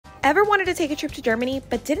Ever wanted to take a trip to Germany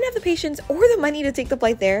but didn't have the patience or the money to take the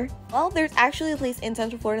flight there? Well, there's actually a place in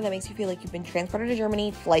Central Florida that makes you feel like you've been transported to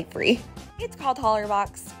Germany flight-free. It's called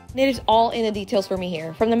Hollerbach. And it is all in the details for me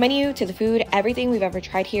here. From the menu to the food, everything we've ever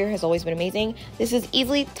tried here has always been amazing. This is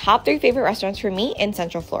easily top 3 favorite restaurants for me in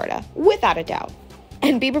Central Florida, without a doubt.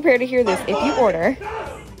 And be prepared to hear this if you order.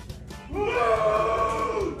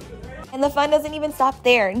 And the fun doesn't even stop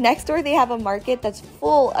there. Next door, they have a market that's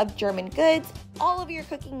full of German goods, all of your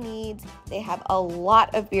cooking needs. They have a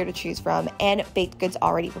lot of beer to choose from and baked goods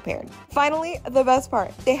already prepared. Finally, the best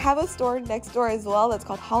part, they have a store next door as well that's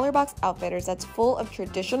called Hollerbach Outfitters that's full of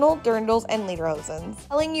traditional dirndls and lederhosens.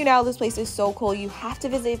 Telling you now, this place is so cool. You have to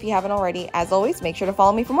visit if you haven't already. As always, make sure to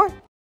follow me for more.